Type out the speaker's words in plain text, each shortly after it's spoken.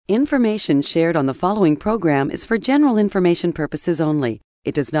Information shared on the following program is for general information purposes only.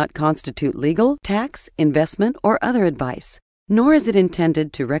 It does not constitute legal, tax, investment, or other advice, nor is it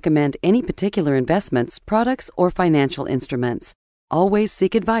intended to recommend any particular investments, products, or financial instruments. Always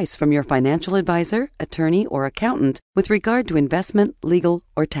seek advice from your financial advisor, attorney, or accountant with regard to investment, legal,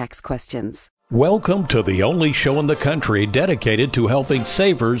 or tax questions. Welcome to the only show in the country dedicated to helping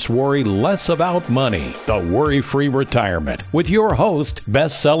savers worry less about money, The Worry-Free Retirement, with your host,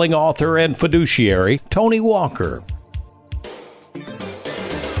 best-selling author and fiduciary, Tony Walker.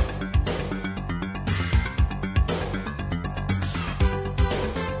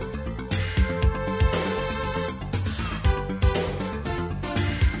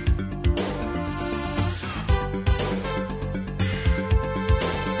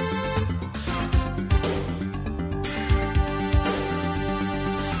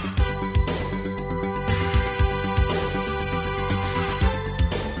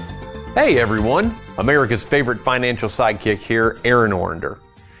 Hey everyone, America's favorite financial sidekick here, Aaron Orender.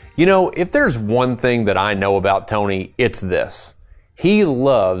 You know, if there's one thing that I know about Tony, it's this. He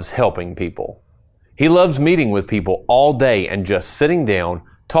loves helping people. He loves meeting with people all day and just sitting down,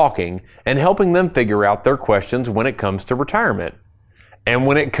 talking, and helping them figure out their questions when it comes to retirement. And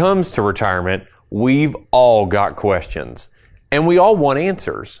when it comes to retirement, we've all got questions. And we all want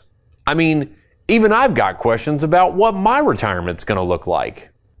answers. I mean, even I've got questions about what my retirement's gonna look like.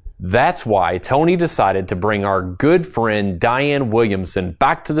 That's why Tony decided to bring our good friend Diane Williamson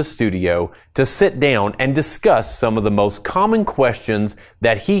back to the studio to sit down and discuss some of the most common questions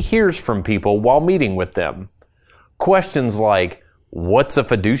that he hears from people while meeting with them. Questions like, what's a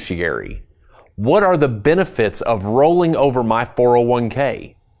fiduciary? What are the benefits of rolling over my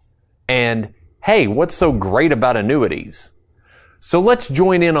 401k? And, hey, what's so great about annuities? So let's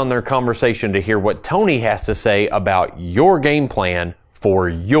join in on their conversation to hear what Tony has to say about your game plan for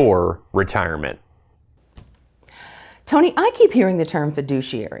your retirement. Tony, I keep hearing the term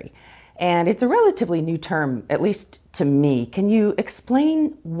fiduciary, and it's a relatively new term, at least to me. Can you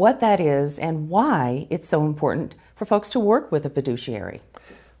explain what that is and why it's so important for folks to work with a fiduciary?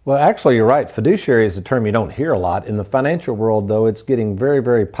 Well, actually, you're right. Fiduciary is a term you don't hear a lot. In the financial world, though, it's getting very,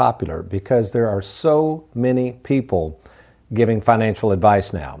 very popular because there are so many people giving financial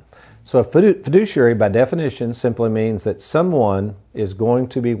advice now. So a fiduciary, by definition, simply means that someone is going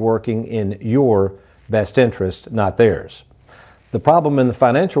to be working in your best interest, not theirs. The problem in the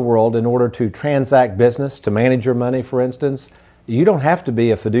financial world, in order to transact business, to manage your money, for instance, you don't have to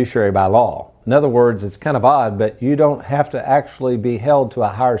be a fiduciary by law. In other words, it's kind of odd, but you don't have to actually be held to a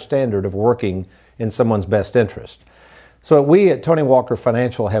higher standard of working in someone's best interest. So we at Tony Walker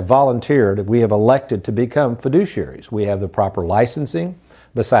Financial have volunteered, we have elected to become fiduciaries. We have the proper licensing.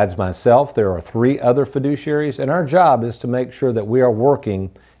 Besides myself, there are 3 other fiduciaries, and our job is to make sure that we are working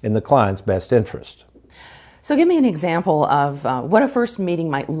in the client's best interest. So give me an example of what a first meeting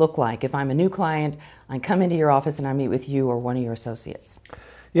might look like if I'm a new client, I come into your office and I meet with you or one of your associates.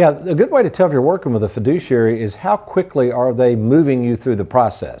 Yeah, a good way to tell if you're working with a fiduciary is how quickly are they moving you through the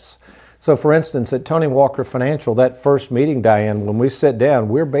process. So for instance, at Tony Walker Financial, that first meeting, Diane, when we sit down,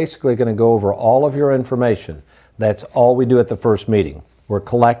 we're basically going to go over all of your information. That's all we do at the first meeting. We're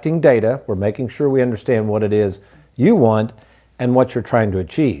collecting data, we're making sure we understand what it is you want and what you're trying to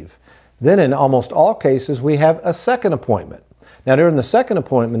achieve. Then in almost all cases, we have a second appointment. Now during the second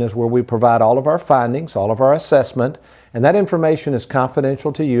appointment is where we provide all of our findings, all of our assessment, and that information is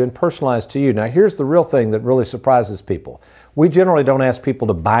confidential to you and personalized to you. Now here's the real thing that really surprises people. We generally don't ask people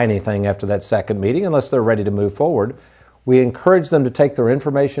to buy anything after that second meeting unless they're ready to move forward. We encourage them to take their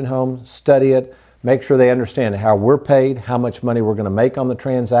information home, study it, make sure they understand how we're paid, how much money we're going to make on the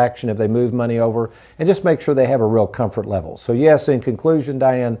transaction if they move money over, and just make sure they have a real comfort level. So yes, in conclusion,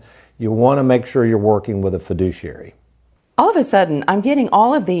 Diane, you want to make sure you're working with a fiduciary. All of a sudden, I'm getting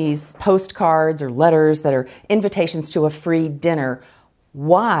all of these postcards or letters that are invitations to a free dinner.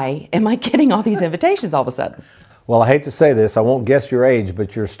 Why am I getting all these invitations all of a sudden? Well, I hate to say this, I won't guess your age,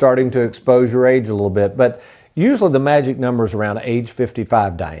 but you're starting to expose your age a little bit. But usually the magic number is around age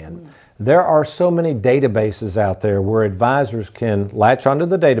 55, Diane. There are so many databases out there where advisors can latch onto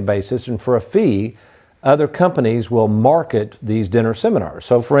the databases, and for a fee, other companies will market these dinner seminars.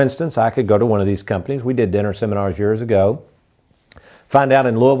 So for instance, I could go to one of these companies. We did dinner seminars years ago. Find out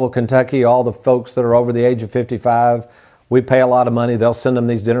in Louisville, Kentucky, all the folks that are over the age of 55, we pay a lot of money. They'll send them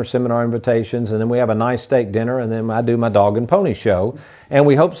these dinner seminar invitations, and then we have a nice steak dinner, and then I do my dog and pony show, and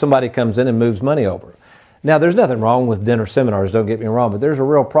we hope somebody comes in and moves money over. Now, there's nothing wrong with dinner seminars, don't get me wrong, but there's a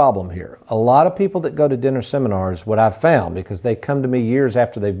real problem here. A lot of people that go to dinner seminars, what I've found, because they come to me years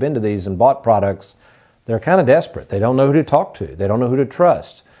after they've been to these and bought products, they're kind of desperate. They don't know who to talk to. They don't know who to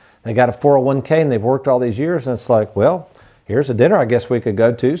trust. They got a 401k and they've worked all these years, and it's like, well, here's a dinner I guess we could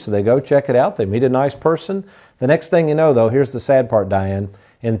go to. So they go check it out. They meet a nice person. The next thing you know, though, here's the sad part, Diane.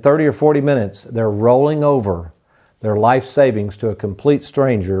 In 30 or 40 minutes, they're rolling over their life savings to a complete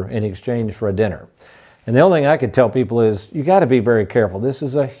stranger in exchange for a dinner. And the only thing I could tell people is you got to be very careful. This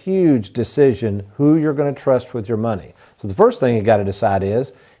is a huge decision who you're going to trust with your money. So the first thing you got to decide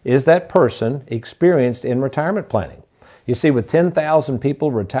is that person experienced in retirement planning? You see, with 10,000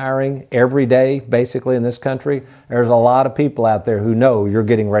 people retiring every day, basically in this country, there's a lot of people out there who know you're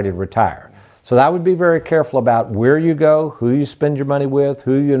getting ready to retire. So I would be very careful about where you go, who you spend your money with,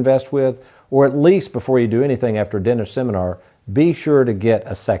 who you invest with, or at least before you do anything after a dinner seminar, be sure to get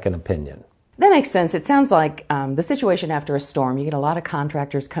a second opinion. That makes sense. It sounds like the situation after a storm, you get a lot of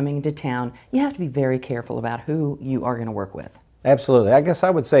contractors coming into town. You have to be very careful about who you are going to work with. Absolutely. I guess I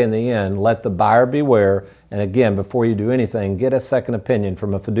would say in the end, let the buyer beware. And again, before you do anything, get a second opinion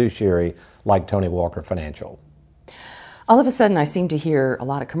from a fiduciary like Tony Walker Financial. All of a sudden, I seem to hear a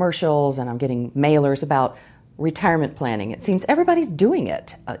lot of commercials and I'm getting mailers about retirement planning. It seems everybody's doing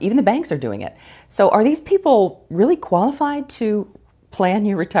it. Even the banks are doing it. So are these people really qualified to plan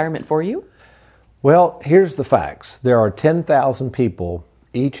your retirement for you? Well, here's the facts. There are 10,000 people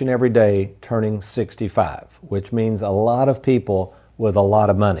each and every day turning 65, which means a lot of people with a lot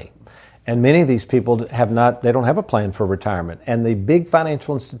of money. And many of these people they don't have a plan for retirement. And the big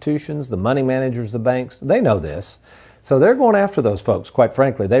financial institutions, the money managers, the banks, they know this. So they're going after those folks, quite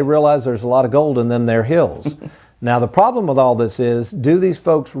frankly. They realize there's a lot of gold in them, their hills. Now, the problem with all this is, do these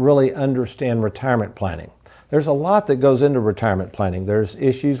folks really understand retirement planning? There's a lot that goes into retirement planning. There's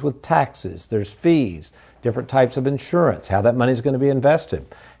issues with taxes, there's fees, different types of insurance, how that money is going to be invested,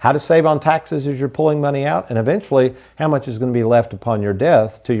 how to save on taxes as you're pulling money out, and eventually how much is going to be left upon your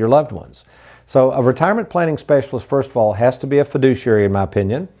death to your loved ones. So a retirement planning specialist, first of all, has to be a fiduciary, in my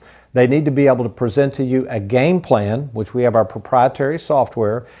opinion. They need to be able to present to you a game plan, which we have our proprietary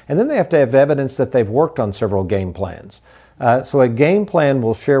software, and then they have to have evidence that they've worked on several game plans. So a game plan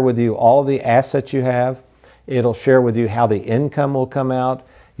will share with you all of the assets you have. It'll share with you how the income will come out.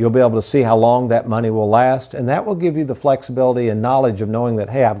 You'll be able to see how long that money will last, and that will give you the flexibility and knowledge of knowing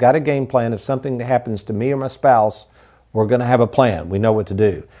that, hey, I've got a game plan. If something happens to me or my spouse, we're going to have a plan. We know what to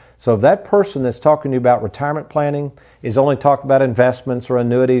do. So if that person that's talking to you about retirement planning is only talking about investments or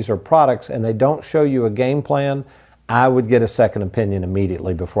annuities or products and they don't show you a game plan, I would get a second opinion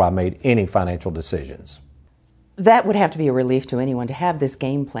immediately before I made any financial decisions. That would have to be a relief to anyone to have this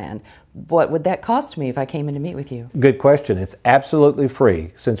game plan. What would that cost me if I came in to meet with you? Good question. It's absolutely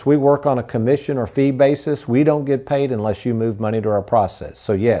free. Since we work on a commission or fee basis, we don't get paid unless you move money to our process.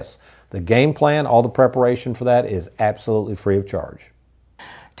 So yes, the game plan, all the preparation for that is absolutely free of charge.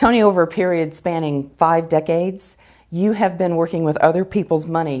 Tony, over a period spanning 5 decades, you have been working with other people's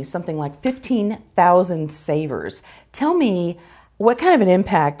money, something like 15,000 savers. Tell me what kind of an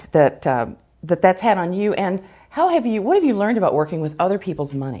impact that's had on you, and what have you learned about working with other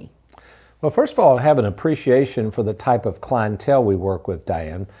people's money? Well, first of all, I have an appreciation for the type of clientele we work with,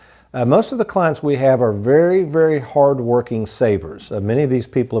 Diane. Most of the clients we have are very, very hard-working savers. Many of these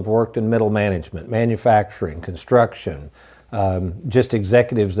people have worked in middle management, manufacturing, construction, just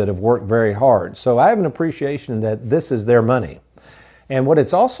executives that have worked very hard. So I have an appreciation that this is their money. And what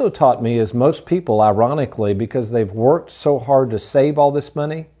it's also taught me is most people, ironically, because they've worked so hard to save all this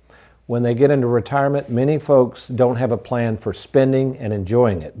money, when they get into retirement, many folks don't have a plan for spending and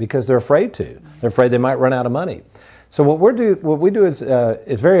enjoying it because they're afraid to. They're afraid they might run out of money. So what we do is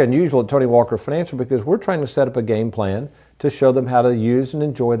very unusual at Tony Walker Financial because we're trying to set up a game plan to show them how to use and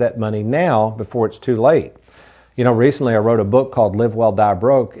enjoy that money now before it's too late. You know, recently I wrote a book called Live Well, Die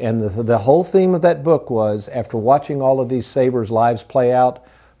Broke, and the whole theme of that book was, after watching all of these savers' lives play out,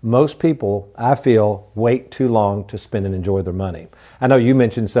 most people, I feel, wait too long to spend and enjoy their money. I know you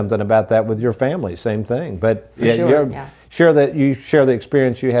mentioned something about that with your family, same thing. But share the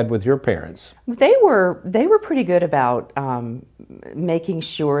experience you had with your parents. They were pretty good about making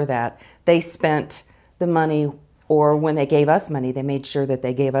sure that they spent the money, or when they gave us money, they made sure that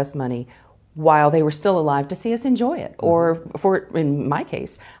they gave us money while they were still alive to see us enjoy it. Mm-hmm. Or in my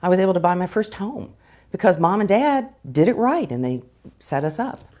case, I was able to buy my first home because Mom and Dad did it right and they set us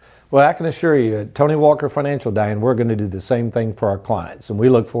up. Well, I can assure you, at Tony Walker Financial, Diane, we're going to do the same thing for our clients, and we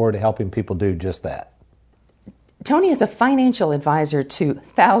look forward to helping people do just that. Tony is a financial advisor to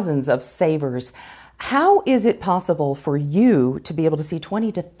thousands of savers. How is it possible for you to be able to see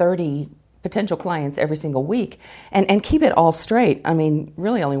 20 to 30 potential clients every single week and keep it all straight? I mean,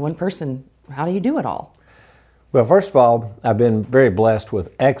 really only one person. How do you do it all? Well, first of all, I've been very blessed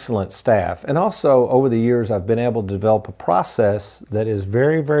with excellent staff. And also, over the years, I've been able to develop a process that is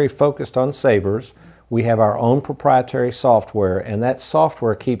very, very focused on savers. We have our own proprietary software, and that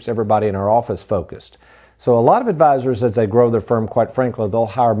software keeps everybody in our office focused. So a lot of advisors, as they grow their firm, quite frankly, they'll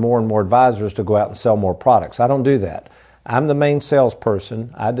hire more and more advisors to go out and sell more products. I don't do that. I'm the main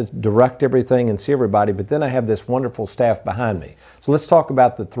salesperson. I direct everything and see everybody, but then I have this wonderful staff behind me. So let's talk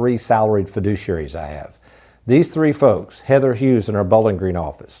about the 3 salaried fiduciaries I have. These 3 folks, Heather Hughes in our Bowling Green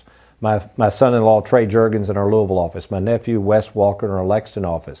office, my son-in-law Trey Juergens in our Louisville office, my nephew Wes Walker in our Lexington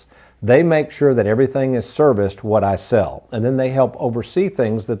office, they make sure that everything is serviced what I sell, and then they help oversee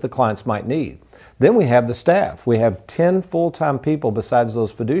things that the clients might need. Then we have the staff. We have 10 full-time people besides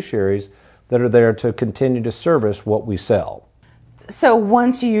those fiduciaries that are there to continue to service what we sell. So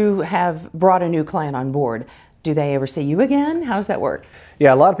once you have brought a new client on board, do they ever see you again? How does that work?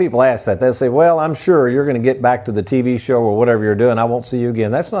 Yeah, a lot of people ask that. They'll say, well, I'm sure you're going to get back to the TV show or whatever you're doing. I won't see you again.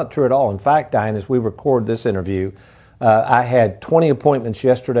 That's not true at all. In fact, Diane, as we record this interview, I had 20 appointments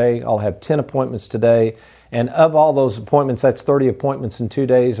yesterday. I'll have 10 appointments today. And of all those appointments, that's 30 appointments in 2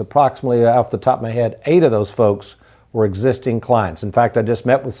 days. Approximately, off the top of my head, 8 of those folks were existing clients. In fact, I just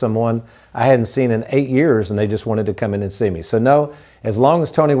met with someone I hadn't seen in 8 years, and they just wanted to come in and see me. So no, as long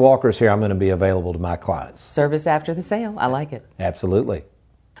as Tony Walker's here, I'm going to be available to my clients. Service after the sale. I like it. Absolutely.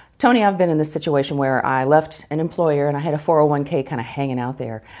 Tony, I've been in this situation where I left an employer and I had a 401k kind of hanging out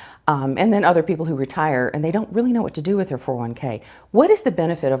there. And then other people who retire and they don't really know what to do with their 401k. What is the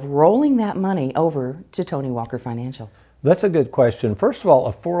benefit of rolling that money over to Tony Walker Financial? That's a good question. First of all,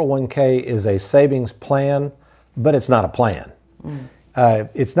 a 401k is a savings plan, but it's not a plan.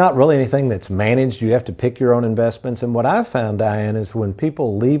 It's not really anything that's managed. You have to pick your own investments. And what I've found, Diane, is when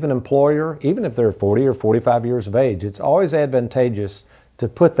people leave an employer, even if they're 40 or 45 years of age, it's always advantageous to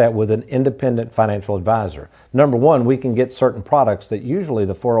put that with an independent financial advisor. Number one, we can get certain products that usually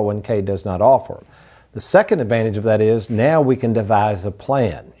the 401k does not offer. The second advantage of that is now we can devise a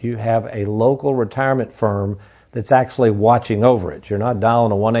plan. You have a local retirement firm that's actually watching over it. You're not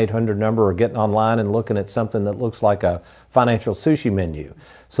dialing a 1-800 number or getting online and looking at something that looks like a financial sushi menu.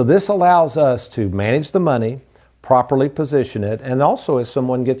 So this allows us to manage the money, properly position it, and also as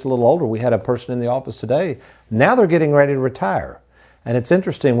someone gets a little older, we had a person in the office today, now they're getting ready to retire. And it's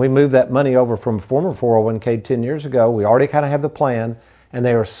interesting, we moved that money over from a former 401k 10 years ago. We already kind of have the plan, and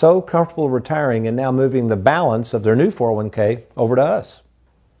they are so comfortable retiring and now moving the balance of their new 401k over to us.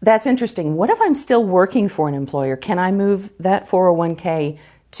 That's interesting. What if I'm still working for an employer? Can I move that 401k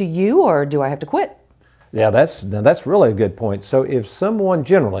to you, or do I have to quit? Yeah, that's really a good point. So if someone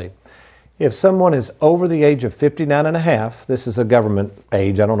is over the age of 59 and a half, this is a government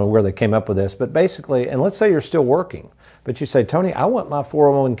age, I don't know where they came up with this, but basically, and let's say you're still working, but you say, Tony, I want my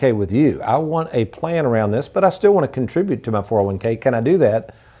 401k with you. I want a plan around this, but I still want to contribute to my 401k. Can I do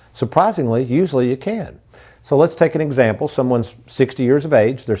that? Surprisingly, usually you can. So let's take an example. Someone's 60 years of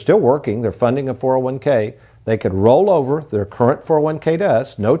age. They're still working. They're funding a 401k. They could roll over their current 401k to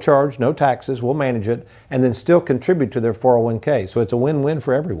us, no charge, no taxes, we'll manage it, and then still contribute to their 401k. So it's a win-win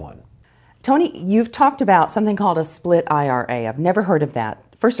for everyone. Tony, you've talked about something called a split IRA. I've never heard of that.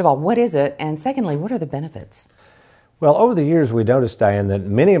 First of all, what is it? And secondly, what are the benefits? Well, over the years, we noticed, Diane, that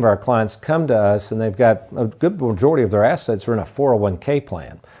many of our clients come to us and they've got a good majority of their assets are in a 401k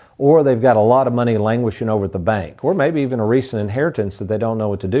plan, or they've got a lot of money languishing over at the bank, or maybe even a recent inheritance that they don't know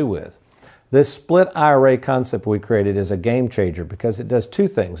what to do with. This split IRA concept we created is a game changer because it does 2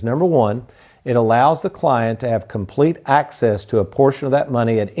 things. Number one, it allows the client to have complete access to a portion of that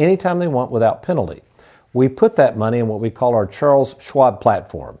money at any time they want without penalty. We put that money in what we call our Charles Schwab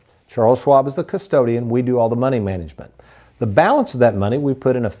platform. Charles Schwab is the custodian. We do all the money management. The balance of that money we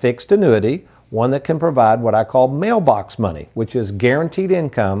put in a fixed annuity, one that can provide what I call mailbox money, which is guaranteed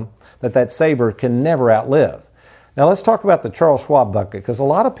income that saver can never outlive. Now let's talk about the Charles Schwab bucket, because a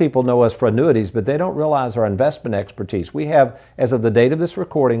lot of people know us for annuities, but they don't realize our investment expertise. We have, as of the date of this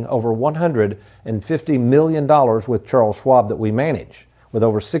recording, over $150 million with Charles Schwab that we manage, with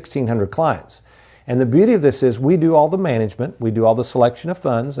over 1,600 clients. And the beauty of this is we do all the management, we do all the selection of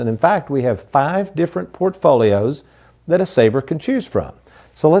funds, and in fact we have 5 different portfolios that a saver can choose from.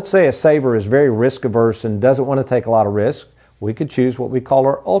 So let's say a saver is very risk averse and doesn't want to take a lot of risk. We could choose what we call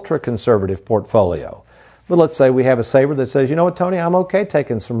our ultra conservative portfolio. But let's say we have a saver that says, you know what, Tony, I'm okay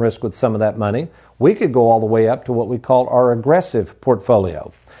taking some risk with some of that money. We could go all the way up to what we call our aggressive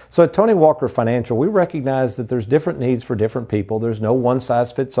portfolio. So at Tony Walker Financial, we recognize that there's different needs for different people. There's no one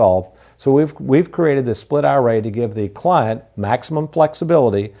size fits all. So we've created this split IRA to give the client maximum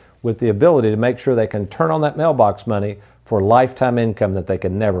flexibility with the ability to make sure they can turn on that mailbox money for lifetime income that they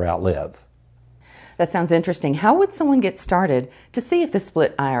can never outlive. That sounds interesting. How would someone get started to see if the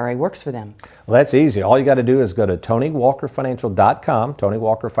split IRA works for them? Well, that's easy. All you got to do is go to TonyWalkerFinancial.com,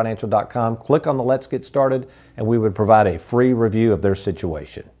 TonyWalkerFinancial.com, click on the Let's Get Started, and we would provide a free review of their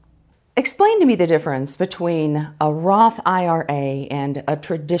situation. Explain to me the difference between a Roth IRA and a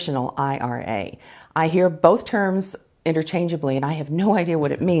traditional IRA. I hear both terms interchangeably, and I have no idea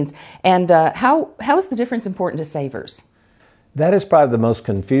what it means. And how is the difference important to savers? That is probably the most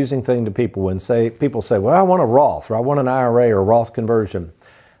confusing thing to people when people say, well, I want a Roth, or I want an IRA or a Roth conversion.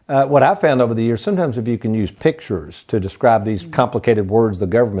 What I've found over the years, sometimes if you can use pictures to describe these complicated words the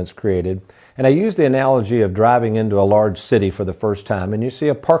government's created, and I use the analogy of driving into a large city for the first time and you see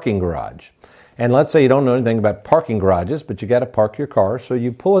a parking garage. And let's say you don't know anything about parking garages, but you got to park your car. So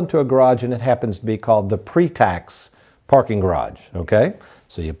you pull into a garage and it happens to be called the pre-tax parking garage, okay?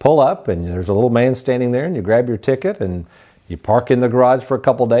 So you pull up and there's a little man standing there and you grab your ticket and you park in the garage for a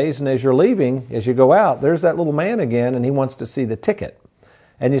couple days, and as you're leaving, as you go out, there's that little man again and he wants to see the ticket.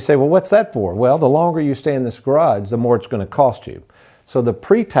 And you say, well, what's that for? Well, the longer you stay in this garage, the more it's going to cost you. So the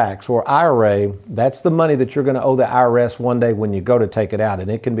pre-tax or IRA, that's the money that you're going to owe the IRS one day when you go to take it out, and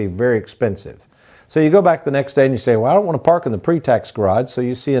it can be very expensive. So you go back the next day and you say, well, I don't want to park in the pre-tax garage, so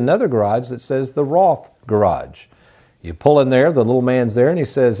you see another garage that says the Roth garage. You pull in there, the little man's there, and he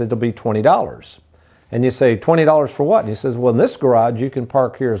says it'll be $20. And you say, $20 for what? And he says, well, in this garage you can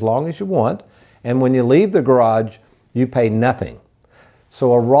park here as long as you want, and when you leave the garage, you pay nothing.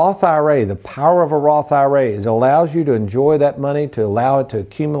 So a Roth IRA, the power of a Roth IRA is it allows you to enjoy that money, to allow it to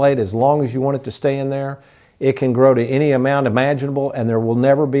accumulate as long as you want it to stay in there. It can grow to any amount imaginable, and there will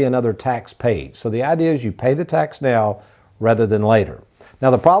never be another tax paid. So the idea is you pay the tax now rather than later.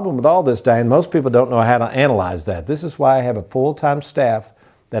 Now the problem with all this, Diane, most people don't know how to analyze that. This is why I have a full-time staff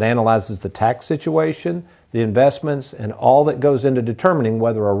that analyzes the tax situation, the investments, and all that goes into determining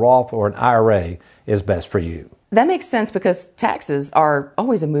whether a Roth or an IRA is best for you. That makes sense because taxes are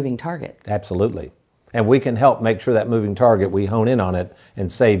always a moving target. Absolutely. And we can help make sure that moving target, we hone in on it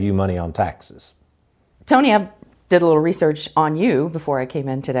and save you money on taxes. Tony, I did a little research on you before I came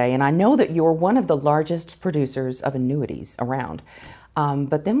in today, and I know that you're one of the largest producers of annuities around.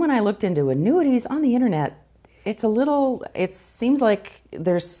 But then when I looked into annuities on the internet, it seems like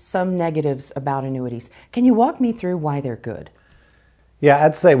there's some negatives about annuities. Can you walk me through why they're good? Yeah,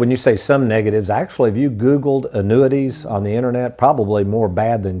 I'd say when you say some negatives, actually, if you Googled annuities on the internet, probably more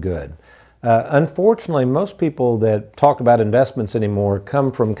bad than good. Unfortunately, most people that talk about investments anymore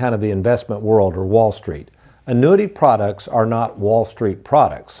come from kind of the investment world or Wall Street. Annuity products are not Wall Street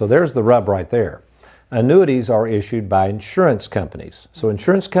products, so there's the rub right there. Annuities are issued by insurance companies. So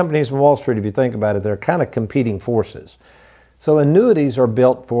insurance companies and Wall Street, if you think about it, they're kind of competing forces. So annuities are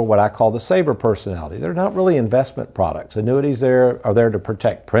built for what I call the saver personality. They're not really investment products. Annuities are there to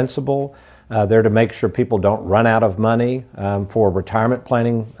protect principal. They're to make sure people don't run out of money for retirement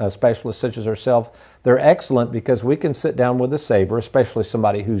planning specialists such as ourselves. They're excellent because we can sit down with a saver, especially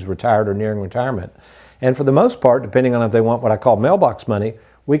somebody who's retired or nearing retirement. And for the most part, depending on if they want what I call mailbox money,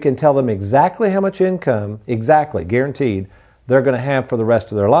 we can tell them exactly how much income, exactly, guaranteed, they're going to have for the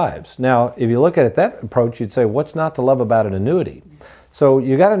rest of their lives. Now, if you look at it that approach, you'd say, what's not to love about an annuity? So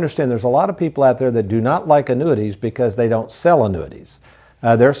you got to understand there's a lot of people out there that do not like annuities because they don't sell annuities.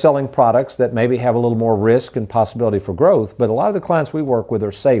 They're selling products that maybe have a little more risk and possibility for growth, but a lot of the clients we work with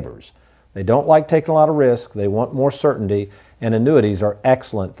are savers. They don't like taking a lot of risk, they want more certainty, and annuities are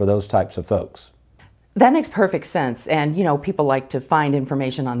excellent for those types of folks. That makes perfect sense. And, people like to find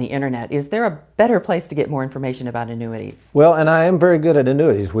information on the internet. Is there a better place to get more information about annuities? Well, and I am very good at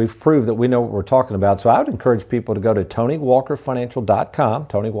annuities. We've proved that we know what we're talking about. So I would encourage people to go to TonyWalkerFinancial.com,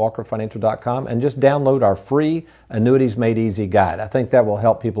 TonyWalkerFinancial.com, and just download our free Annuities Made Easy guide. I think that will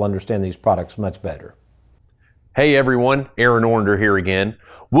help people understand these products much better. Hey everyone, Aaron Ornder here again.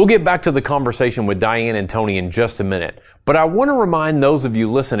 We'll get back to the conversation with Diane and Tony in just a minute, but I want to remind those of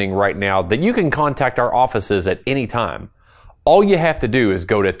you listening right now that you can contact our offices at any time. All you have to do is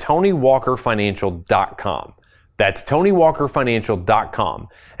go to TonyWalkerFinancial.com. That's TonyWalkerFinancial.com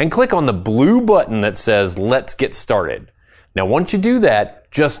and click on the blue button that says Let's Get Started. Now once you do that,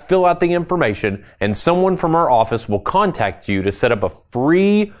 just fill out the information and someone from our office will contact you to set up a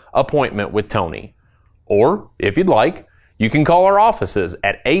free appointment with Tony. Or, if you'd like, you can call our offices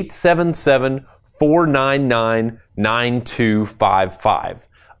at 877-499-9255.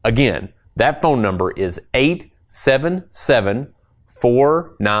 Again, that phone number is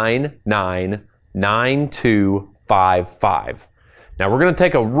 877-499-9255. Now, we're going to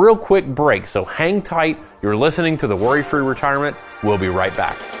take a real quick break, so hang tight. You're listening to The Worry-Free Retirement. We'll be right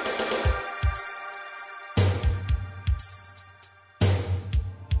back.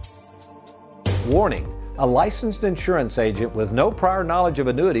 Warning: a licensed insurance agent with no prior knowledge of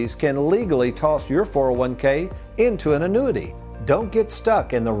annuities can legally toss your 401k into an annuity. Don't get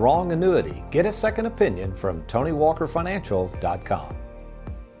stuck in the wrong annuity. Get a second opinion from TonyWalkerFinancial.com.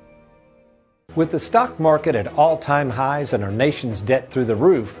 With the stock market at all-time highs and our nation's debt through the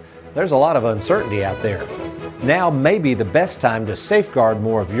roof, there's a lot of uncertainty out there. Now may be the best time to safeguard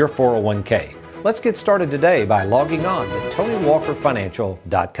more of your 401k. Let's get started today by logging on to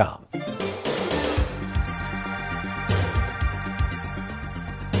TonyWalkerFinancial.com.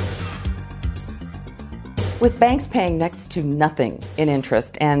 With banks paying next to nothing in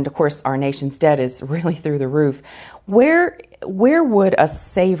interest, and of course our nation's debt is really through the roof, where would a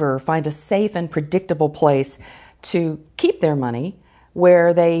saver find a safe and predictable place to keep their money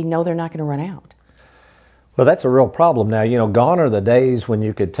where they know they're not going to run out? Well, that's a real problem now. Gone are the days when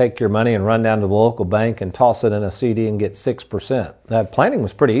you could take your money and run down to the local bank and toss it in a CD and get 6%. That planning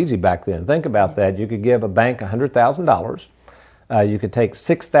was pretty easy back then. Think about that. You could give a bank $100,000. You could take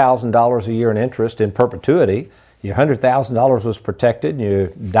 $6,000 a year in interest in perpetuity. Your $100,000 was protected.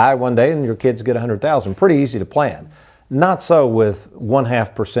 You die one day and your kids get $100,000. Pretty easy to plan. Not so with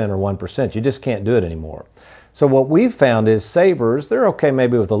 0.5% or 1%. You just can't do it anymore. So what we've found is savers, they're okay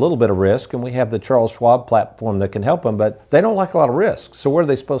maybe with a little bit of risk, and we have the Charles Schwab platform that can help them, but they don't like a lot of risk. So what are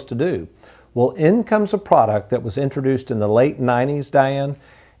they supposed to do? Well, in comes a product that was introduced in the late 90s, Diane.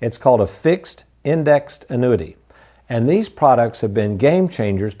 It's called a fixed indexed annuity. And these products have been game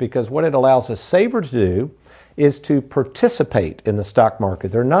changers because what it allows a saver to do is to participate in the stock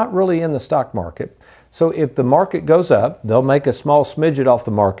market. They're not really in the stock market. So if the market goes up, they'll make a small smidget off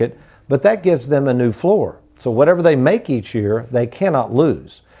the market, but that gives them a new floor. So whatever they make each year, they cannot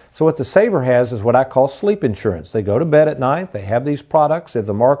lose. So what the saver has is what I call sleep insurance. They go to bed at night, they have these products. If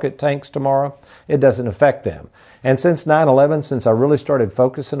the market tanks tomorrow, it doesn't affect them. And since 9/11, since I really started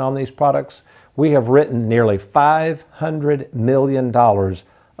focusing on these products, we have written nearly $500 million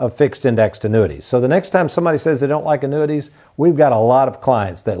of fixed indexed annuities. So the next time somebody says they don't like annuities, we've got a lot of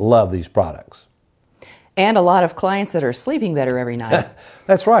clients that love these products. And a lot of clients that are sleeping better every night.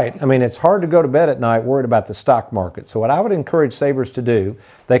 That's right. I mean, it's hard to go to bed at night worried about the stock market. So what I would encourage savers to do,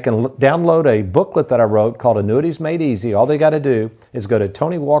 they can download a booklet that I wrote called Annuities Made Easy. All they got to do is go to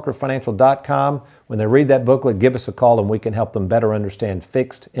TonyWalkerFinancial.com. When they read that booklet, give us a call and we can help them better understand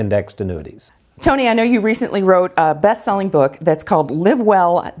fixed indexed annuities. Tony, I know you recently wrote a best-selling book that's called Live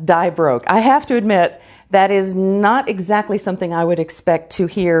Well, Die Broke. I have to admit, that is not exactly something I would expect to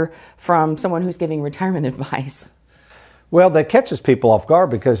hear from someone who's giving retirement advice. Well, that catches people off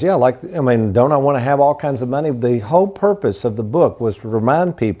guard because, don't I want to have all kinds of money? The whole purpose of the book was to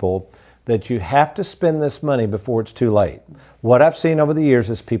remind people that you have to spend this money before it's too late. What I've seen over the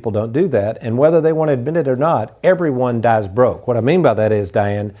years is people don't do that, and whether they want to admit it or not, everyone dies broke. What I mean by that is,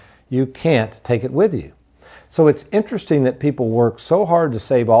 Diane, you can't take it with you. So it's interesting that people work so hard to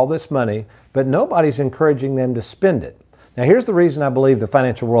save all this money, but nobody's encouraging them to spend it. Now, here's the reason I believe the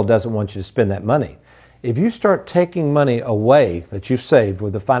financial world doesn't want you to spend that money. If you start taking money away that you've saved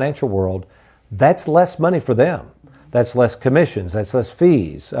with the financial world, that's less money for them. That's less commissions, that's less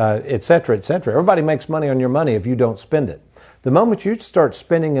fees, et cetera, et cetera. Everybody makes money on your money if you don't spend it. The moment you start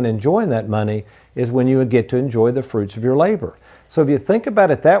spending and enjoying that money is when you would get to enjoy the fruits of your labor. So if you think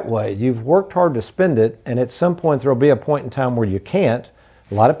about it that way, you've worked hard to spend it, and at some point there'll be a point in time where you can't.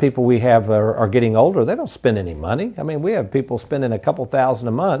 A lot of people we have are getting older. They don't spend any money. I mean, we have people spending a couple $1,000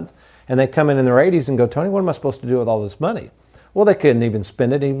 a month, and they come in their 80s and go, Tony, what am I supposed to do with all this money? Well, they couldn't even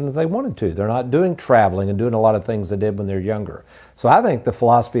spend it even if they wanted to. They're not doing traveling and doing a lot of things they did when they're younger. So I think the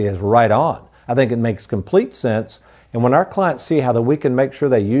philosophy is right on. I think it makes complete sense. And when our clients see how that we can make sure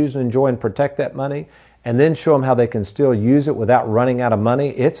they use, enjoy, and protect that money, and then show them how they can still use it without running out of money,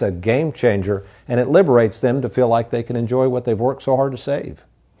 it's a game changer, and it liberates them to feel like they can enjoy what they've worked so hard to save.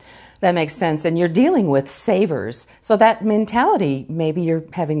 That makes sense. And you're dealing with savers. So that mentality, maybe you're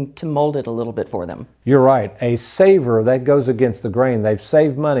having to mold it a little bit for them. You're right. A saver, that goes against the grain. They've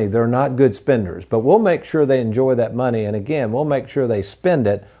saved money. They're not good spenders. But we'll make sure they enjoy that money. And again, we'll make sure they spend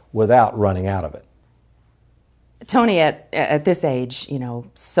it without running out of it. Tony, at this age,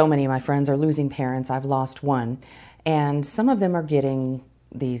 so many of my friends are losing parents. I've lost one. And some of them are getting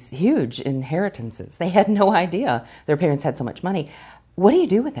these huge inheritances. They had no idea their parents had so much money. What do you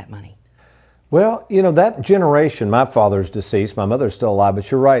do with that money? Well, that generation, my father's deceased, my mother's still alive,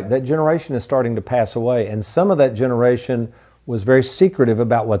 but you're right, that generation is starting to pass away. And some of that generation was very secretive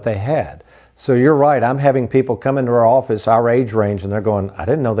about what they had. So you're right, I'm having people come into our office, our age range, and they're going, I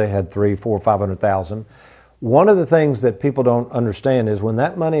didn't know they had $300,000, $400,000, $500,000. One of the things that people don't understand is when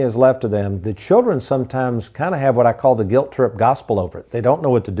that money is left to them, the children sometimes kind of have what I call the guilt trip gospel over it. They don't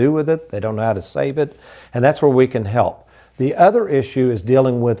know what to do with it. They don't know how to save it. And that's where we can help. The other issue is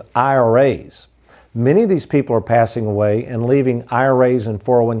dealing with IRAs. Many of these people are passing away and leaving IRAs and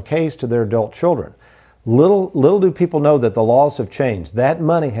 401ks to their adult children. Little do people know that the laws have changed. That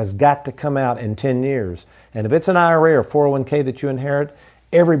money has got to come out in 10 years. And if it's an IRA or 401k that you inherit,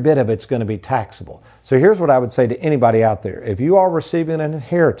 every bit of it's going to be taxable. So here's what I would say to anybody out there. If you are receiving an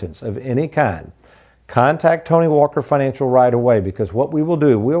inheritance of any kind, contact Tony Walker Financial right away, because what we will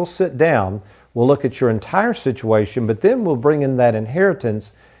do, we'll sit down, we'll look at your entire situation, but then we'll bring in that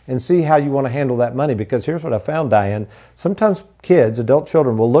inheritance and see how you want to handle that money. Because here's what I found, Diane. Sometimes kids, adult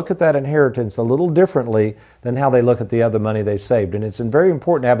children, will look at that inheritance a little differently than how they look at the other money they've saved. And it's very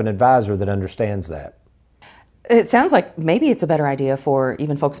important to have an advisor that understands that. It sounds like maybe it's a better idea for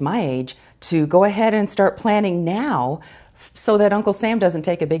even folks my age to go ahead and start planning now so that Uncle Sam doesn't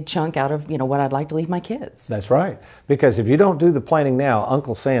take a big chunk out of, what I'd like to leave my kids. That's right. Because if you don't do the planning now,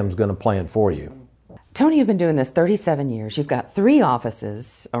 Uncle Sam's going to plan for you. Tony, you've been doing this 37 years. You've got 3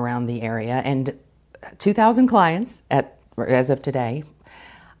 offices around the area and 2,000 clients as of today.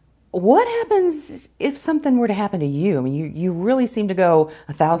 What happens if something were to happen to you? I mean, you really seem to go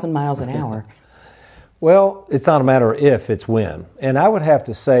 1,000 miles an hour. Well, it's not a matter of if, it's when. And I would have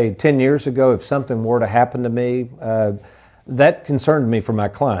to say 10 years ago, if something were to happen to me, that concerned me for my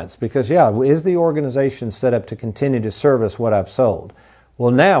clients. Because, is the organization set up to continue to service what I've sold? Well,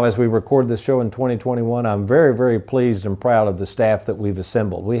 now, as we record this show in 2021, I'm very, very pleased and proud of the staff that we've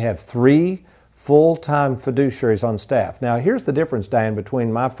assembled. We have 3 full-time fiduciaries on staff. Now, here's the difference, Diane,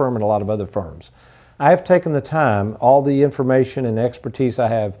 between my firm and a lot of other firms. I have taken the time, all the information and expertise I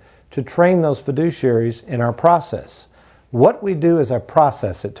have, to train those fiduciaries in our process. What we do is a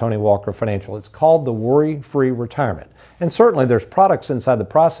process at Tony Walker Financial. It's called the Worry-Free Retirement. And certainly there's products inside the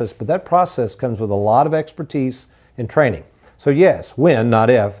process, but that process comes with a lot of expertise and training. So yes, when, not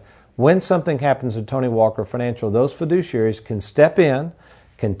if, when something happens at Tony Walker Financial, those fiduciaries can step in,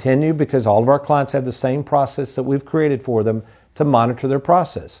 continue, because all of our clients have the same process that we've created for them to monitor their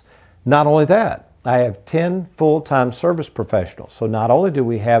process. Not only that, I have 10 full-time service professionals. So not only do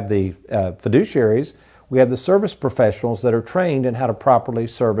we have the fiduciaries, we have the service professionals that are trained in how to properly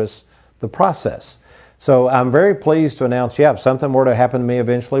service the process. So I'm very pleased to announce, if something were to happen to me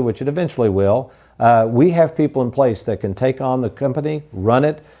eventually, which it eventually will, we have people in place that can take on the company, run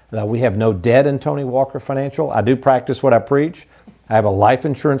it. We have no debt in Tony Walker Financial. I do practice what I preach. I have a life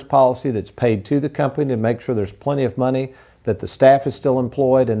insurance policy that's paid to the company to make sure there's plenty of money, that the staff is still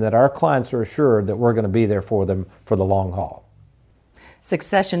employed, and that our clients are assured that we're going to be there for them for the long haul.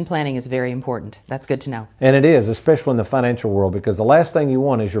 Succession planning is very important. That's good to know. And it is, especially in the financial world, because the last thing you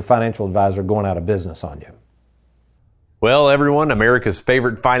want is your financial advisor going out of business on you. Well, everyone, America's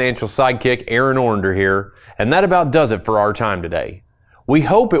favorite financial sidekick, Aaron Orender here, and that about does it for our time today. We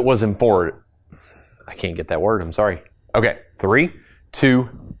hope it was informative. I can't get that word, I'm sorry. Okay, 3,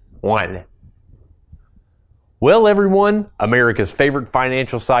 2, 1. Well, everyone, America's favorite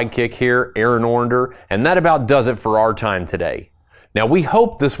financial sidekick here, Aaron Orender, and that about does it for our time today. Now, we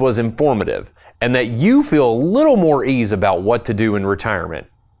hope this was informative and that you feel a little more ease about what to do in retirement.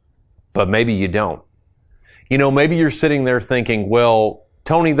 But maybe you don't. Maybe you're sitting there thinking, well,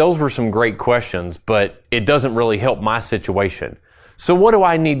 Tony, those were some great questions, but it doesn't really help my situation. So what do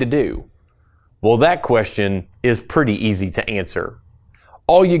I need to do? Well, that question is pretty easy to answer.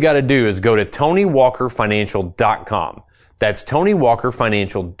 All you got to do is go to TonyWalkerFinancial.com. That's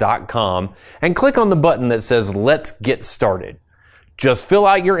TonyWalkerFinancial.com and click on the button that says Let's Get Started. Just fill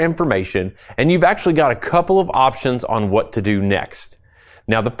out your information and you've actually got a couple of options on what to do next.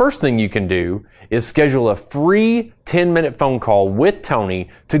 Now, the first thing you can do is schedule a free 10-minute phone call with Tony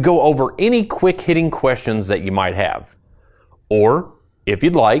to go over any quick-hitting questions that you might have. Or, if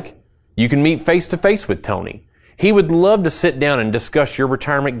you'd like, you can meet face-to-face with Tony. He would love to sit down and discuss your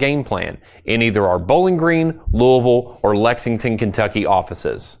retirement game plan in either our Bowling Green, Louisville, or Lexington, Kentucky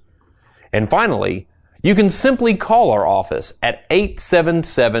offices. And finally, you can simply call our office at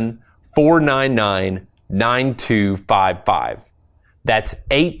 877-499-9255. That's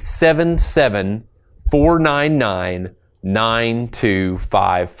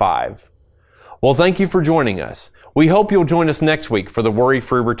 877-499-9255. Well, thank you for joining us. We hope you'll join us next week for the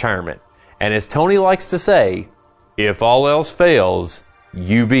Worry-Free Retirement. And as Tony likes to say, if all else fails,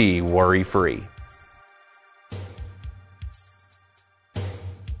 you be worry-free.